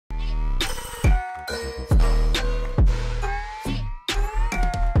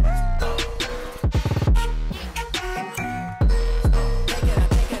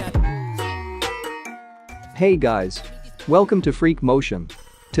Hey guys. Welcome to Freak Motion.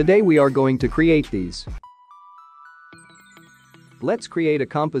 Today we are going to create these. Let's create a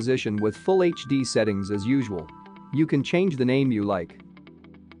composition with full HD settings as usual. You can change the name you like.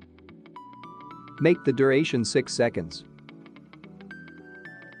 Make the duration 6 seconds.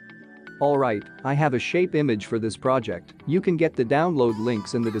 Alright, I have a shape image for this project. You can get the download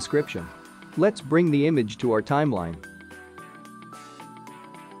links in the description. Let's bring the image to our timeline.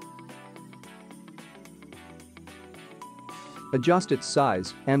 Adjust its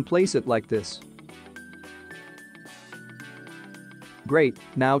size and place it like this. Great,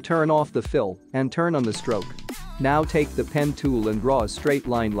 now turn off the fill and turn on the stroke. Now take the pen tool and draw a straight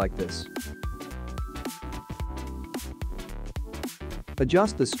line like this.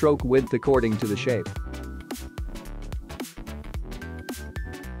 Adjust the stroke width according to the shape.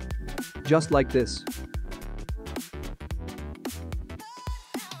 Just like this.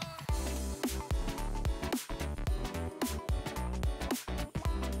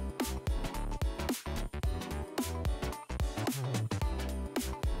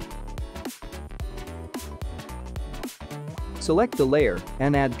 Select the layer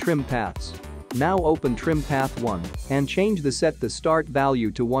and add trim paths. Now open trim path 1 and change the set the start value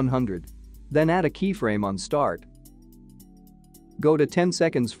to 100. Then add a keyframe on start. Go to 10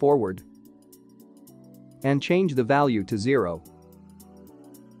 seconds forward and change the value to 0.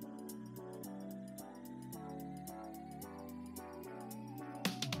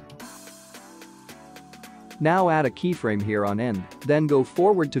 Now add a keyframe here on end, then go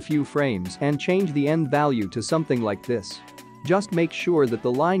forward to few frames and change the end value to something like this. Just make sure that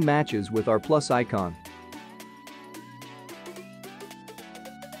the line matches with our plus icon.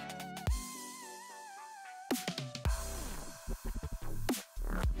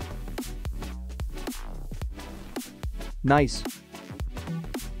 Nice.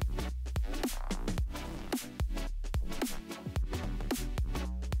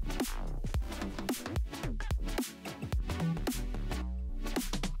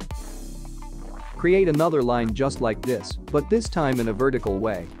 Create another line just like this, but this time in a vertical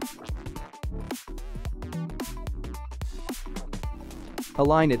way.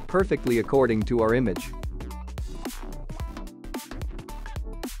 Align it perfectly according to our image.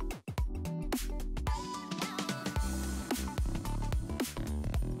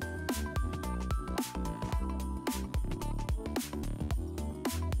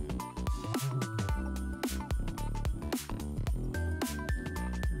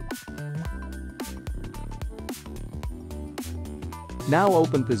 Now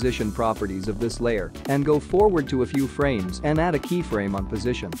open position properties of this layer and go forward to a few frames and add a keyframe on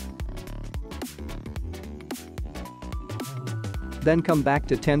position. Then come back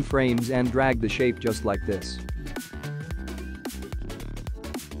to 10 frames and drag the shape just like this.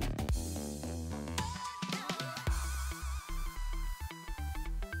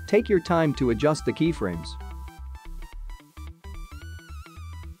 Take your time to adjust the keyframes.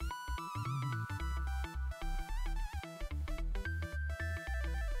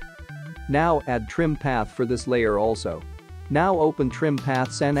 Now add trim path for this layer also. Now open trim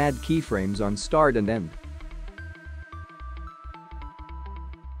paths and add keyframes on start and end.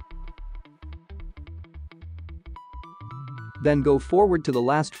 Then go forward to the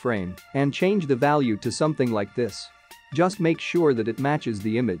last frame and change the value to something like this. Just make sure that it matches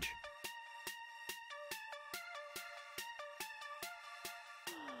the image.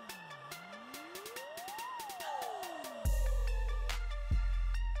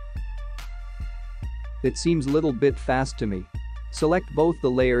 It seems little bit fast to me. Select both the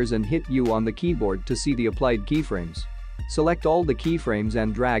layers and hit U on the keyboard to see the applied keyframes. Select all the keyframes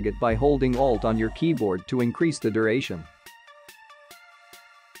and drag it by holding Alt on your keyboard to increase the duration.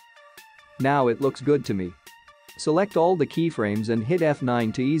 Now it looks good to me. Select all the keyframes and hit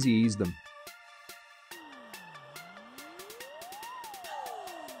F9 to ease them.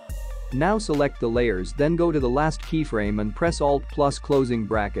 Now select the layers, then go to the last keyframe and press Alt plus closing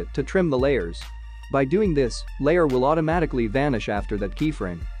bracket to trim the layers. By doing this, layer will automatically vanish after that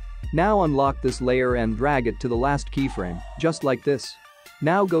keyframe. Now unlock this layer and drag it to the last keyframe, just like this.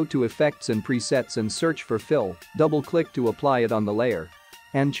 Now go to Effects and Presets and search for Fill, double-click to apply it on the layer.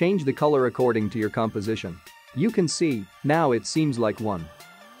 And change the color according to your composition. You can see, now it seems like one.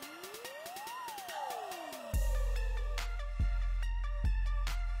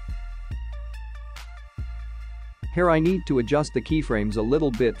 Here I need to adjust the keyframes a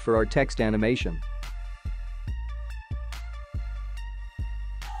little bit for our text animation.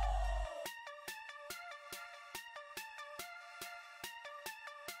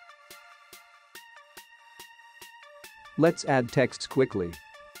 Let's add texts quickly.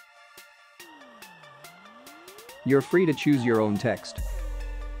 You're free to choose your own text.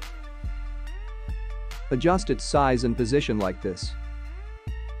 Adjust its size and position like this.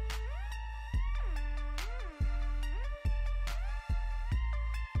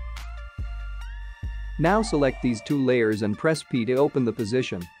 Now select these two layers and press P to open the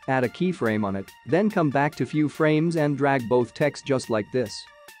position, add a keyframe on it, then come back to few frames and drag both text just like this.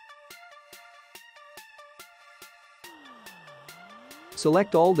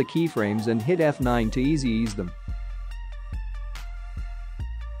 Select all the keyframes and hit F9 to easy ease them.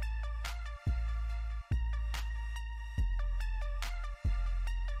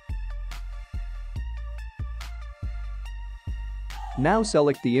 Now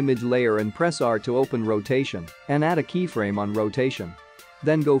select the image layer and press R to open rotation and add a keyframe on rotation.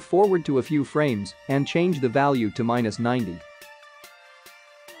 Then go forward to a few frames and change the value to -90.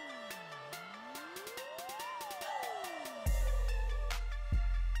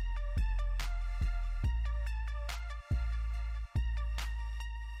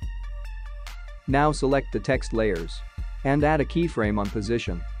 Now select the text layers and add a keyframe on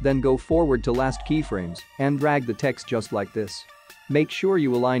position, then go forward to last keyframes and drag the text just like this. Make sure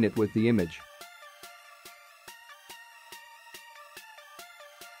you align it with the image.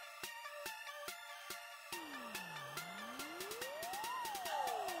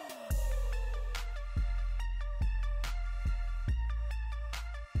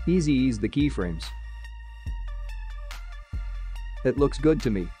 Easy ease the keyframes. It looks good to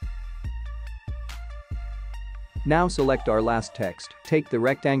me. Now select our last text, take the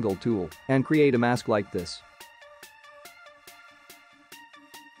rectangle tool, and create a mask like this.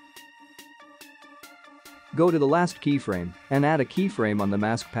 Go to the last keyframe and add a keyframe on the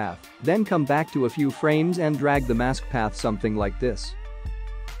mask path, then come back to a few frames and drag the mask path something like this.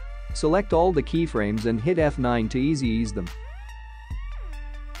 Select all the keyframes and hit F9 to easy ease them.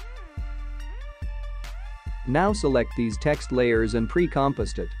 Now select these text layers and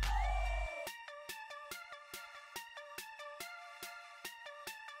pre-compost it.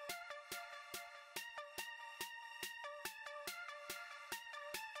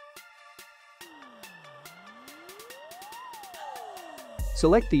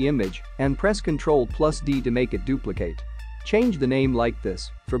 Select the image and press Ctrl+D to make it duplicate. Change the name like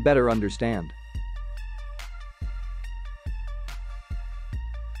this for better understand.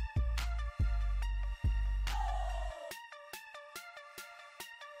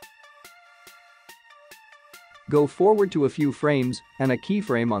 Go forward to a few frames and a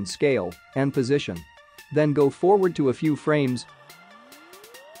keyframe on scale and position. Then go forward to a few frames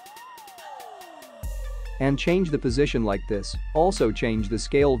and change the position like this. Also change the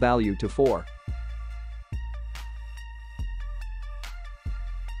scale value to 4.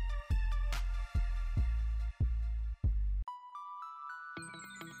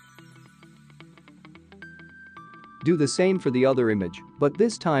 Do the same for the other image, but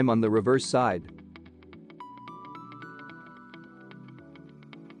this time on the reverse side.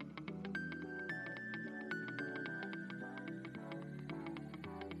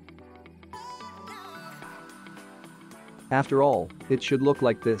 After all, it should look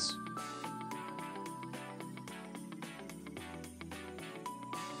like this.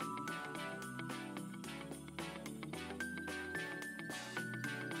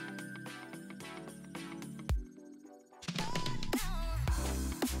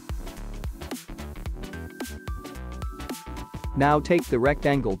 Now take the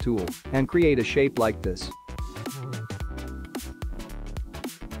rectangle tool and create a shape like this.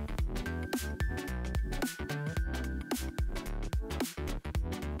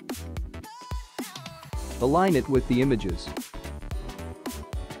 Align it with the images.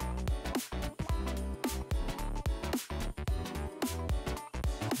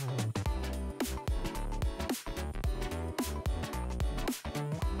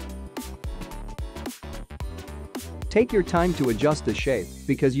 Take your time to adjust the shape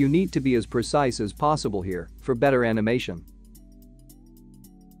because you need to be as precise as possible here for better animation.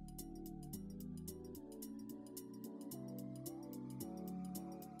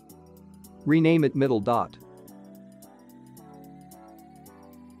 Rename it middle dot.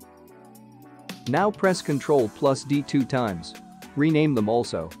 Now press Ctrl+D 2 times. Rename them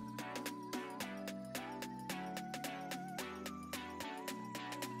also.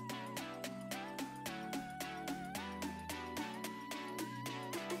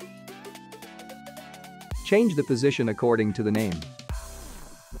 Change the position according to the name.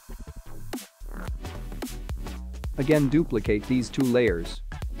 Again, duplicate these two layers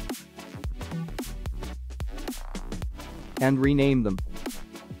and rename them.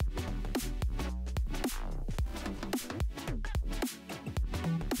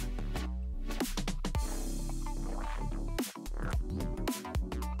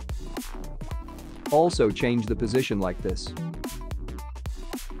 Also change the position like this.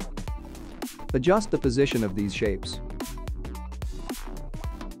 Adjust the position of these shapes.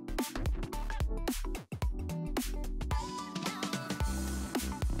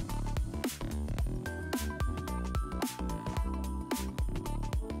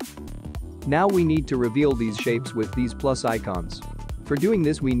 Now we need to reveal these shapes with these plus icons. For doing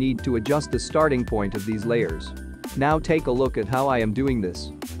this we need to adjust the starting point of these layers. Now take a look at how I am doing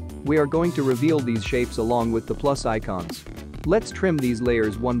this. We are going to reveal these shapes along with the plus icons. Let's trim these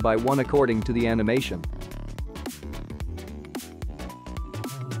layers one by one according to the animation.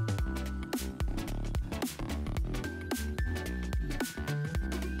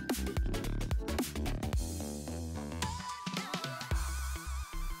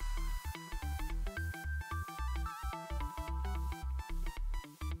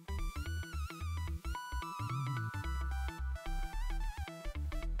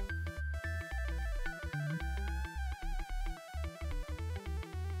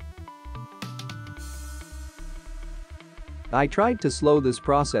 I tried to slow this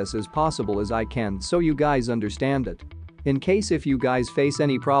process as possible as I can so you guys understand it. In case if you guys face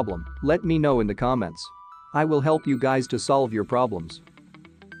any problem, let me know in the comments. I will help you guys to solve your problems.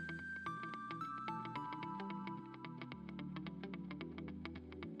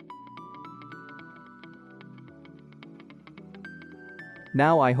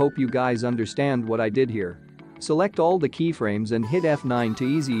 Now I hope you guys understand what I did here. Select all the keyframes and hit F9 to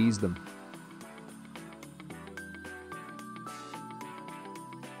ease them.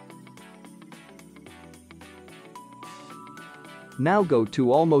 Now go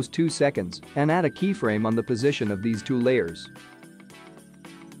to almost 2 seconds and add a keyframe on the position of these two layers.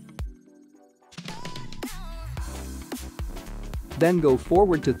 Then go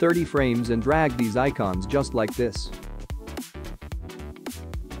forward to 30 frames and drag these icons just like this.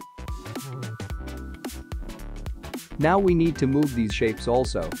 Now we need to move these shapes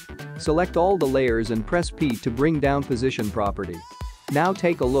also. Select all the layers and press P to bring down position property. Now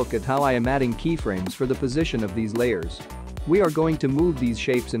take a look at how I am adding keyframes for the position of these layers. We are going to move these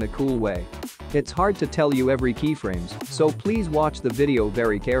shapes in a cool way. It's hard to tell you every keyframes, so please watch the video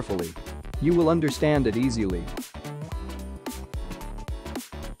very carefully. You will understand it easily.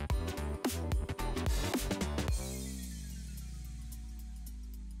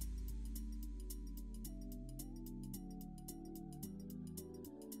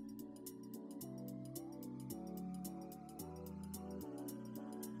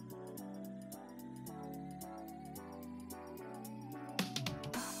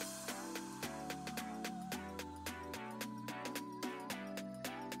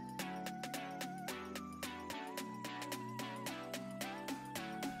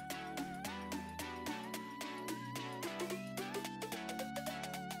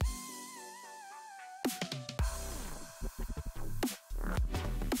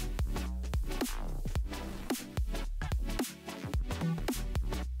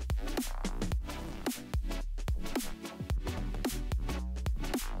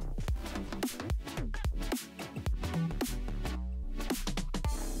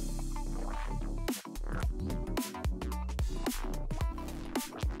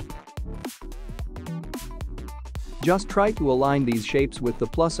 Just try to align these shapes with the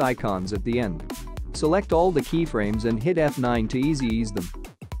plus icons at the end. Select all the keyframes and hit F9 to ease them.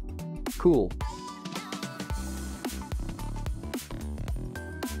 Cool.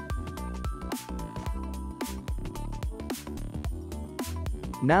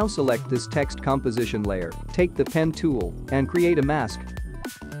 Now select this text composition layer, take the pen tool, and create a mask.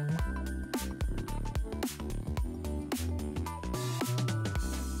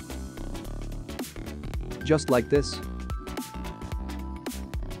 Just like this.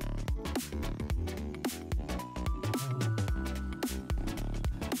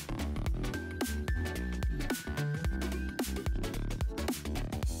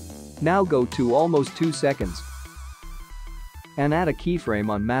 Now go to almost 2 seconds and add a keyframe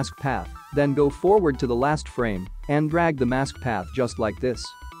on mask path, then go forward to the last frame and drag the mask path just like this.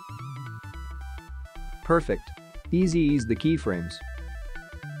 Perfect. Ease the keyframes.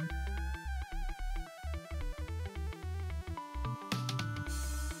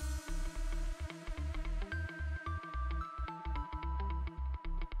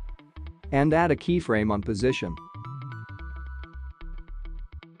 And add a keyframe on position.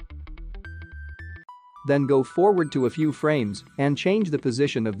 Then go forward to a few frames and change the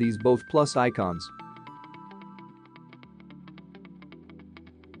position of these both plus icons.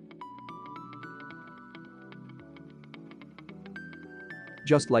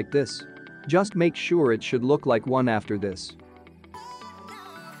 Just like this. Just make sure it should look like one after this.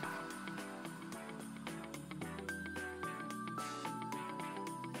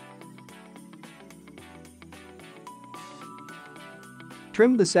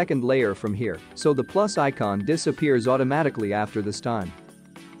 Trim the second layer from here so the plus icon disappears automatically after this time.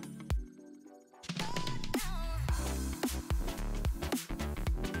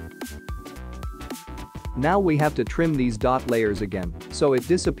 Now we have to trim these dot layers again so it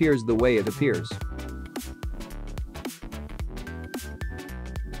disappears the way it appears.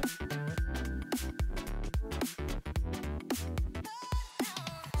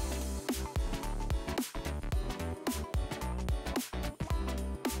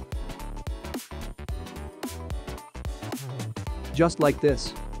 Just like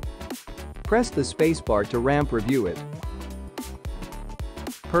this. Press the spacebar to ramp review it.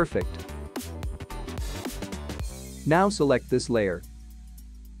 Perfect. Now select this layer.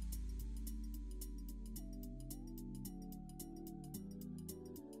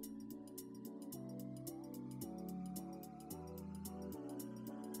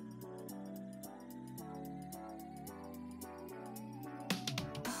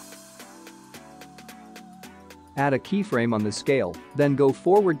 Add a keyframe on the scale, then go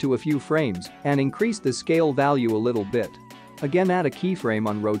forward to a few frames and increase the scale value a little bit. Again add a keyframe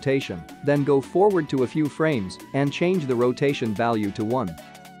on rotation, then go forward to a few frames and change the rotation value to 1.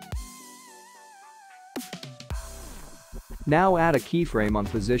 Now add a keyframe on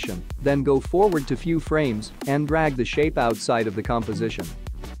position, then go forward to few frames and drag the shape outside of the composition.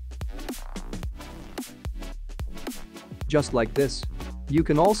 Just like this. You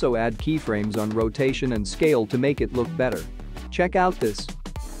can also add keyframes on rotation and scale to make it look better. Check out this.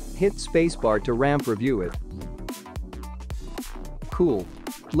 Hit spacebar to ramp review it. Cool.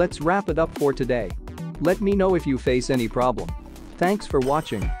 Let's wrap it up for today. Let me know if you face any problem. Thanks for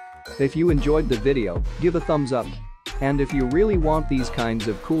watching. If you enjoyed the video, give a thumbs up. And if you really want these kinds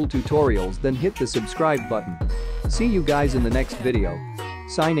of cool tutorials, then hit the subscribe button. See you guys in the next video.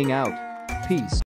 Signing out. Peace.